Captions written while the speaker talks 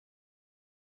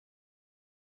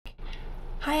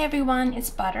Hi everyone, it's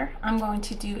Butter. I'm going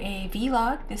to do a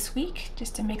vlog this week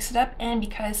just to mix it up and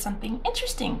because something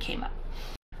interesting came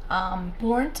up.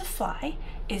 Born to Fly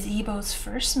is Yibo's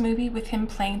first movie with him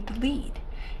playing the lead.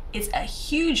 It's a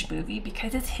huge movie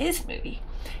because it's his movie,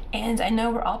 and I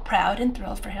know we're all proud and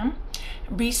thrilled for him.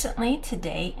 Recently,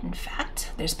 today, in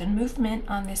fact, there's been movement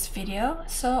on this video,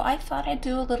 so I thought I'd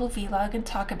do a little vlog and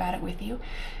talk about it with you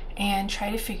and try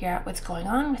to figure out what's going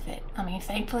on with it. I mean,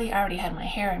 thankfully I already had my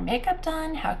hair and makeup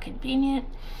done. How convenient.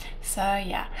 So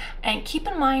yeah, and keep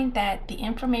in mind that the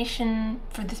information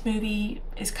for this movie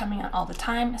is coming out all the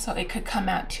time, so it could come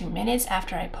out 2 minutes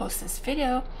after I post this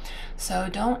video, so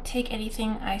don't take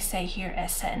anything I say here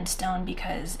as set in stone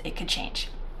because it could change.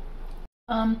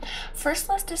 First,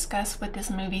 let's discuss what this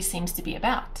movie seems to be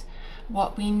about.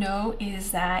 What we know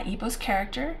is that Yibo's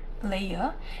character,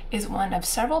 Leia, is one of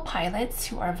several pilots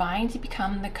who are vying to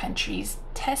become the country's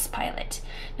test pilot.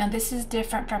 Now, this is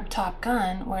different from Top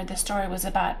Gun, where the story was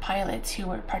about pilots who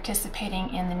were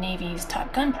participating in the Navy's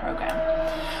Top Gun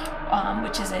program,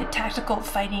 which is a tactical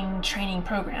fighting training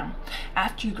program.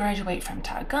 After you graduate from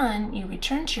Top Gun, you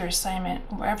return to your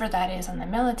assignment wherever that is in the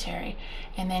military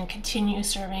and then continue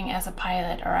serving as a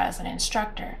pilot or as an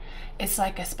instructor. It's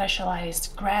like a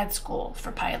specialized grad school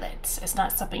for pilots. It's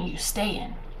not something you stay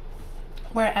in.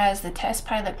 Whereas the test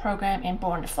pilot program in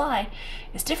Born to Fly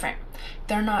is different.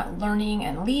 They're not learning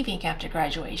and leaving after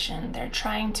graduation. They're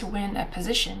trying to win a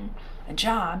position, a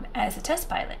job, as a test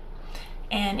pilot.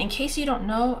 And in case you don't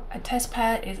know, a test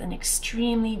pilot is an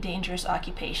extremely dangerous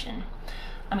occupation.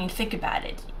 I mean, think about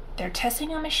it. They're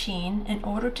testing a machine in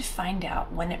order to find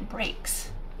out when it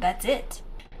breaks. That's it.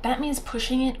 That means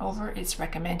pushing it over its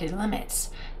recommended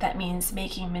limits. That means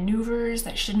making maneuvers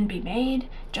that shouldn't be made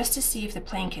just to see if the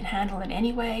plane can handle it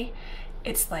anyway.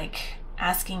 It's like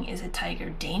asking, is a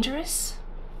tiger dangerous?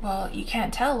 Well, you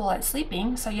can't tell while it's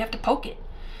sleeping, so you have to poke it.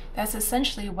 That's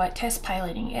essentially what test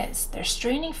piloting is. They're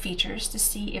straining features to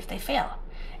see if they fail.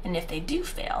 And if they do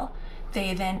fail,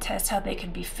 they then test how they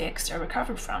can be fixed or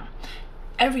recovered from.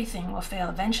 Everything will fail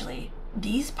eventually.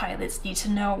 These pilots need to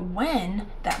know when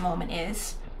that moment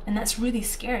is. And that's really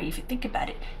scary if you think about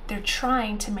it. They're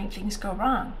trying to make things go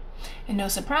wrong. And no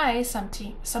surprise,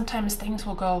 sometimes things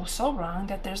will go so wrong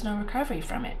that there's no recovery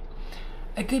from it.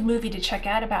 A good movie to check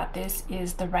out about this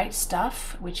is The Right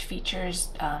Stuff, which features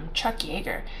Chuck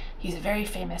Yeager. He's a very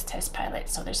famous test pilot,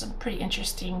 so there's some pretty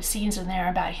interesting scenes in there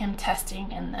about him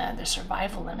testing and the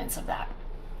survival limits of that.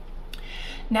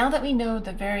 Now that we know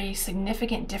the very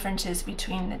significant differences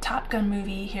between the Top Gun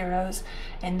movie heroes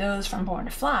and those from Born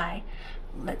to Fly,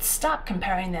 let's stop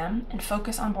comparing them and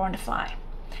focus on Born to Fly.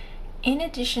 In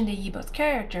addition to Yibo's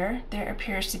character, there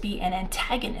appears to be an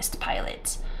antagonist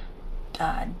pilot,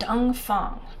 Dong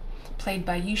Fong, played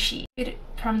by Yushi.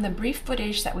 From the brief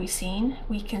footage that we've seen,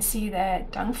 we can see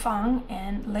that Dong Fong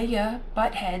and Leia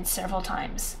butt heads several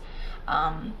times.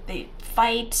 They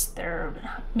fight, they're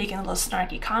making little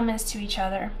snarky comments to each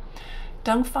other.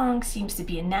 Dong Fong seems to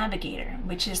be a navigator,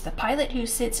 which is the pilot who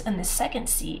sits in the second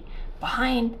seat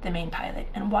behind the main pilot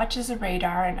and watches the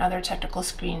radar and other technical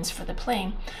screens for the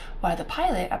plane, while the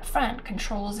pilot up front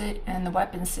controls it and the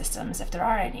weapon systems if there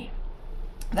are any.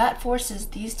 That forces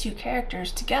these two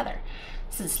characters together,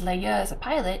 since Leia is a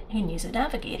pilot who needs a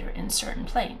navigator in certain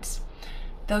planes.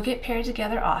 They'll get paired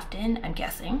together often, I'm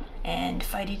guessing, and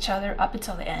fight each other up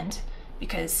until the end,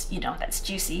 because, you know, that's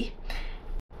juicy.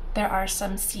 There are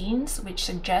some scenes which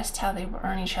suggest how they will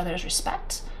earn each other's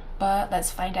respect, but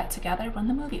let's find out together when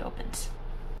the movie opens.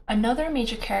 Another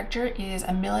major character is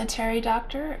a military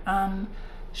doctor,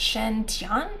 Shen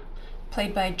Tian,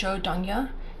 played by Jo Dongya.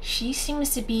 She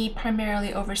seems to be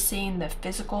primarily overseeing the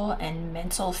physical and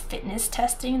mental fitness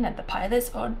testing that the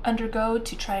pilots undergo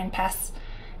to try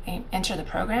and enter the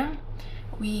program.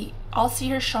 We all see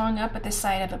her showing up at the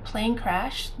site of a plane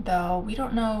crash, though we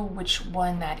don't know which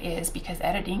one that is because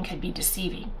editing could be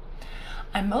deceiving.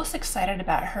 I'm most excited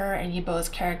about her and Yibo's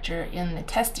character in the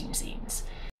testing scenes.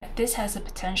 This has the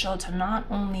potential to not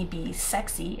only be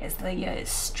sexy as Leia is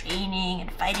straining and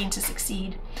fighting to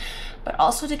succeed, but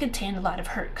also to contain a lot of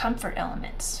hurt comfort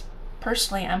elements.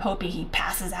 Personally, I'm hoping he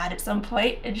passes out at some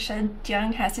point and Shen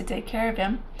Tian has to take care of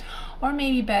him. Or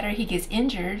maybe better, he gets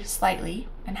injured slightly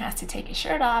and has to take his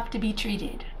shirt off to be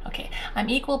treated. Okay, I'm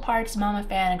equal parts mama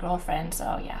fan and girlfriend,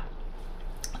 so yeah.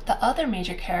 The other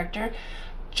major character,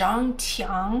 Zhang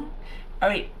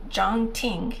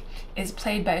Ting, is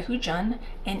played by Hu Jun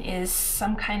and is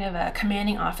some kind of a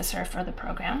commanding officer for the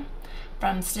program.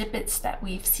 From snippets that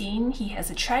we've seen, he has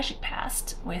a tragic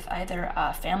past with either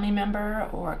a family member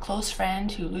or a close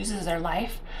friend who loses their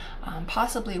life,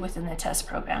 possibly within the test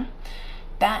program.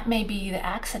 That may be the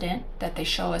accident that they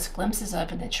show us glimpses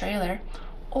of in the trailer,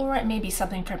 or it may be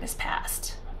something from his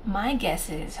past. My guess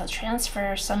is he'll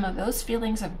transfer some of those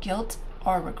feelings of guilt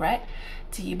or regret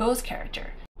to Yibo's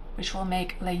character, which will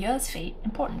make Leia's fate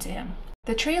important to him.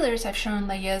 The trailers have shown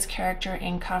Leia's character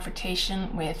in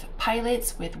confrontation with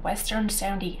pilots with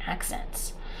Western-sounding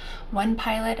accents. One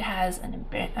pilot has an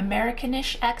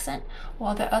Americanish accent,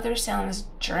 while the other sounds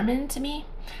German to me.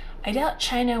 I doubt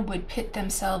China would pit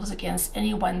themselves against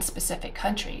any one specific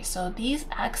country, so these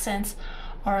accents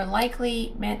are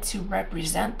likely meant to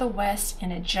represent the West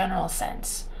in a general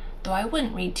sense, though I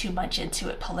wouldn't read too much into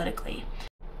it politically.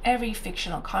 Every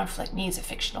fictional conflict needs a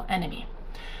fictional enemy.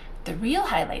 The real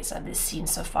highlights of this scene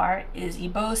so far is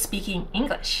Yibo speaking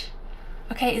English.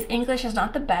 Okay, his English is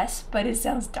not the best, but it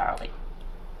sounds darling.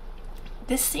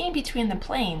 This scene between the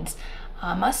planes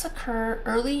must occur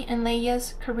early in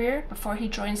Leia's career before he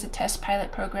joins the test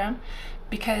pilot program,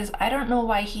 because I don't know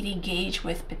why he'd engage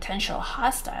with potential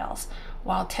hostiles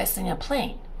while testing a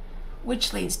plane,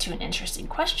 which leads to an interesting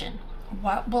question.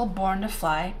 What will Born to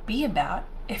Fly be about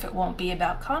if it won't be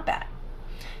about combat?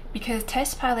 Because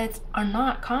test pilots are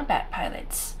not combat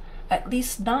pilots, at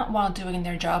least not while doing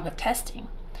their job of testing.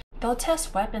 They'll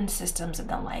test weapon systems and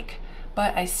the like,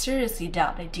 but I seriously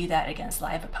doubt they do that against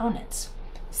live opponents.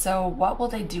 So what will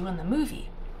they do in the movie?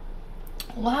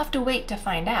 We'll have to wait to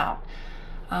find out.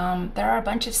 There are a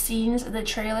bunch of scenes in the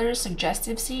trailers,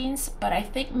 suggestive scenes, but I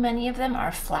think many of them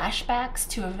are flashbacks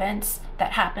to events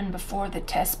that happened before the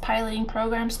test piloting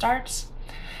program starts.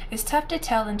 It's tough to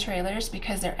tell in trailers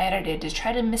because they're edited to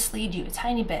try to mislead you a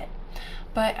tiny bit.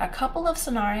 But a couple of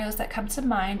scenarios that come to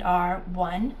mind are: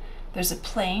 one, there's a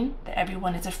plane that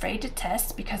everyone is afraid to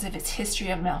test because of its history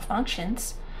of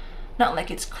malfunctions. Not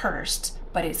like it's cursed,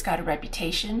 but it's got a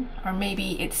reputation, or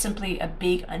maybe it's simply a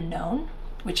big unknown,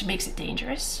 which makes it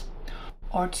dangerous.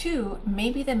 Or two,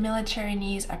 maybe the military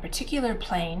needs a particular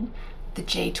plane, the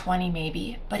J-20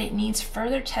 maybe, but it needs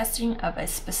further testing of a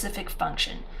specific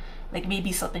function, like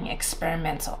maybe something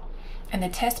experimental, and the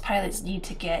test pilots need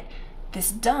to get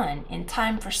this done in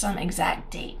time for some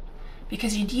exact date,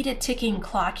 because you need a ticking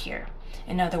clock here,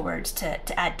 in other words,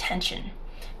 to add tension.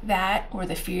 That, or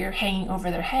the fear hanging over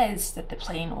their heads that the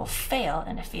plane will fail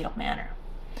in a fatal manner.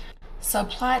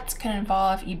 Subplots can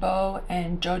involve Yibo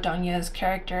and Zhou Dongye's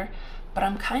character, but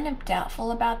I'm kind of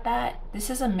doubtful about that. This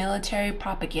is a military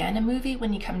propaganda movie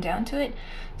when you come down to it,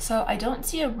 so I don't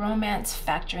see a romance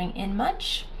factoring in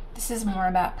much. This is more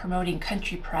about promoting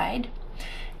country pride.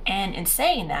 And in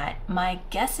saying that, my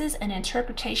guesses and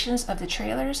interpretations of the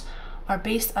trailers are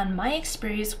based on my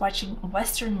experience watching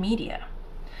Western media.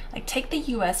 Like, take the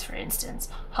US for instance.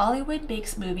 Hollywood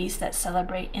makes movies that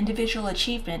celebrate individual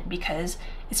achievement because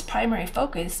its primary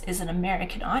focus is an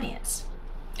American audience.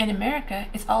 In America,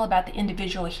 it's all about the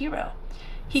individual hero.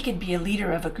 He could be a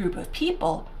leader of a group of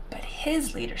people, but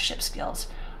his leadership skills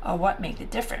are what make the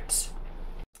difference.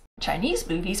 Chinese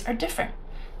movies are different.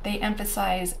 They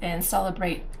emphasize and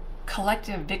celebrate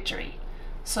collective victory.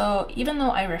 So even though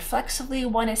I reflexively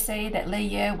want to say that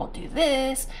Leia will do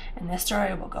this and the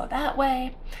story will go that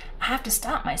way, I have to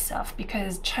stop myself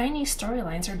because Chinese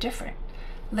storylines are different.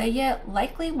 Leia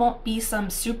likely won't be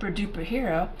some super duper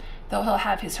hero, though he'll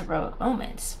have his heroic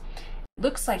moments. It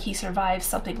looks like he survives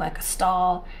something like a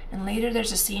stall, and later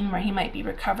there's a scene where he might be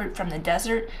recovered from the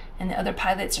desert and the other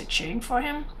pilots are cheering for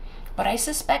him. But I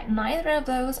suspect neither of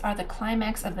those are the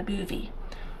climax of the movie.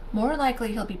 More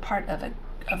likely he'll be part of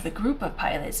the group of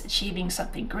pilots achieving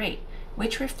something great,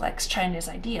 which reflects China's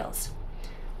ideals.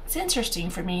 It's interesting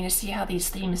for me to see how these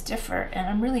themes differ, and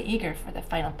I'm really eager for the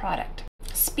final product.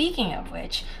 Speaking of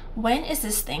which, when is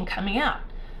this thing coming out?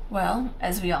 Well,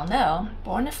 as we all know,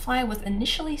 Born to Fly was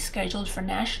initially scheduled for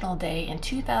National Day in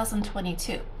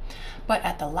 2022, but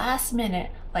at the last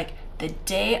minute, like the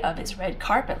day of its red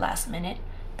carpet last minute,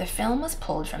 the film was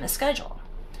pulled from the schedule.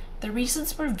 The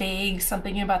reasons were vague,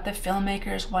 something about the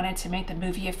filmmakers wanted to make the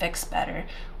movie effects better,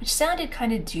 which sounded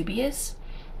kind of dubious.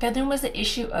 Then there was the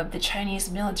issue of the Chinese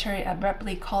military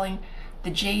abruptly calling the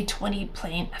J-20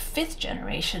 plane a 5th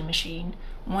generation machine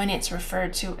when it's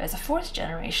referred to as a 4th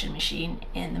generation machine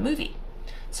in the movie.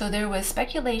 So there was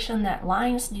speculation that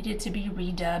lines needed to be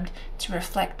redubbed to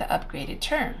reflect the upgraded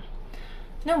term.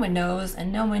 No one knows,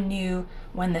 and no one knew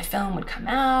when the film would come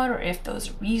out or if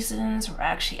those reasons were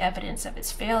actually evidence of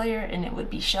its failure and it would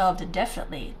be shelved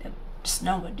indefinitely. Just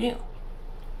no one knew.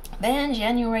 Then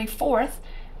January 4th,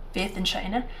 5th in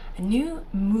China, a new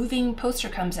moving poster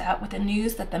comes out with the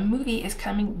news that the movie is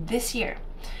coming this year.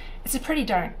 It's a pretty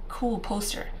darn cool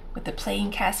poster with the plane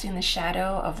casting the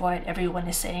shadow of what everyone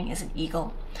is saying is an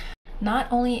eagle. Not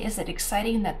only is it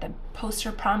exciting that the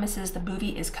poster promises the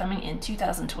movie is coming in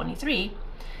 2023,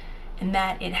 and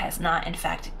that it has not in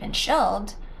fact been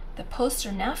shelved, the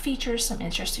poster now features some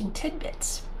interesting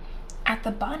tidbits. At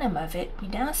the bottom of it, we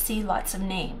now see lots of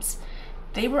names.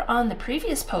 They were on the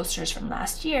previous posters from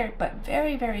last year, but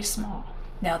very, very small.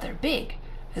 Now they're big,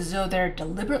 as though they're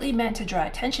deliberately meant to draw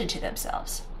attention to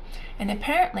themselves. And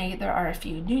apparently there are a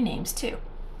few new names too.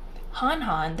 Han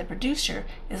Han, the producer,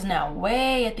 is now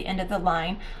way at the end of the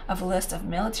line of a list of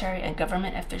military and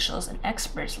government officials and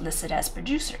experts listed as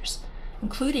producers,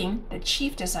 including the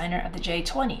chief designer of the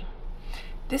J-20.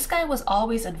 This guy was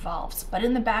always involved, but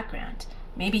in the background.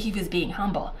 Maybe he was being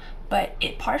humble, but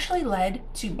it partially led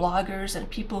to bloggers and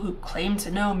people who claim to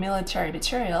know military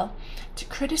material to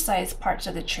criticize parts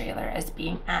of the trailer as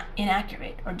being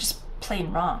inaccurate or just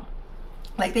plain wrong.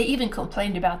 Like they even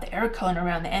complained about the air cone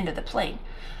around the end of the plane.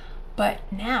 But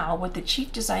now, with the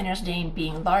chief designer's name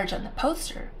being large on the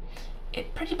poster,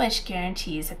 it pretty much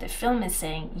guarantees that the film is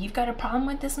saying, you've got a problem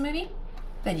with this movie?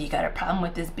 Then you got a problem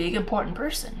with this big important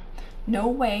person. No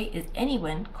way is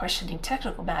anyone questioning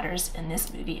technical matters in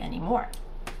this movie anymore.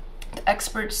 The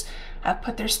experts have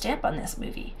put their stamp on this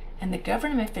movie, and the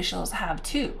government officials have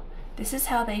too. This is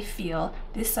how they feel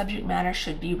this subject matter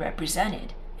should be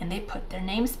represented, and they put their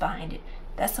names behind it.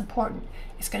 That's important.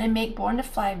 It's going to make Born to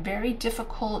Fly very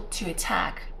difficult to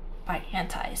attack by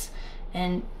antis,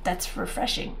 and that's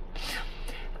refreshing.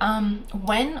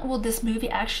 When will this movie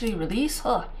actually release?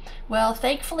 Well,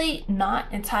 thankfully not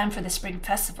in time for the Spring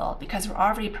Festival, because we're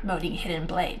already promoting Hidden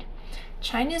Blade.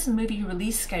 China's movie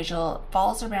release schedule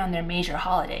falls around their major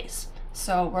holidays,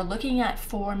 so we're looking at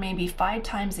 4, maybe 5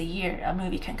 times a year a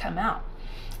movie can come out.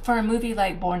 For a movie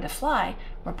like Born to Fly,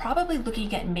 we're probably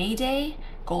looking at May Day,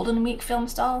 Golden Week film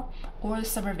stall, or the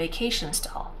summer vacation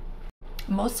stall.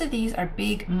 Most of these are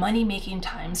big money-making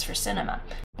times for cinema.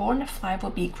 Born to Fly will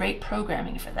be great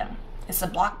programming for them. It's a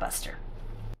blockbuster.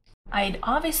 I'd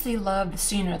obviously love the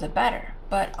sooner the better,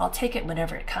 but I'll take it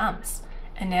whenever it comes.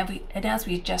 And as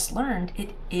we've just learned,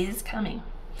 it is coming.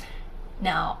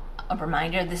 Now, a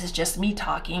reminder, this is just me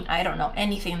talking. I don't know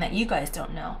anything that you guys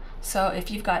don't know. So if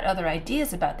you've got other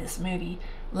ideas about this movie,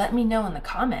 let me know in the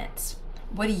comments.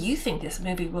 What do you think this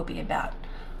movie will be about?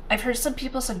 I've heard some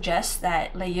people suggest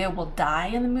that Leia will die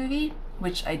in the movie,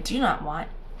 which I do not want.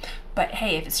 But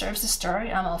hey, if it serves the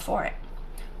story, I'm all for it.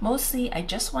 Mostly, I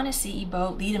just want to see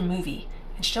Yibo lead a movie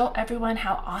and show everyone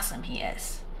how awesome he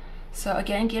is. So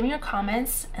again, give me your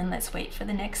comments and let's wait for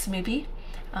the next movie.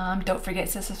 Don't forget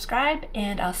to subscribe,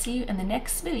 and I'll see you in the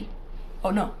next movie.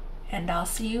 And I'll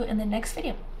see you in the next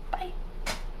video. Bye.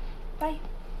 Bye.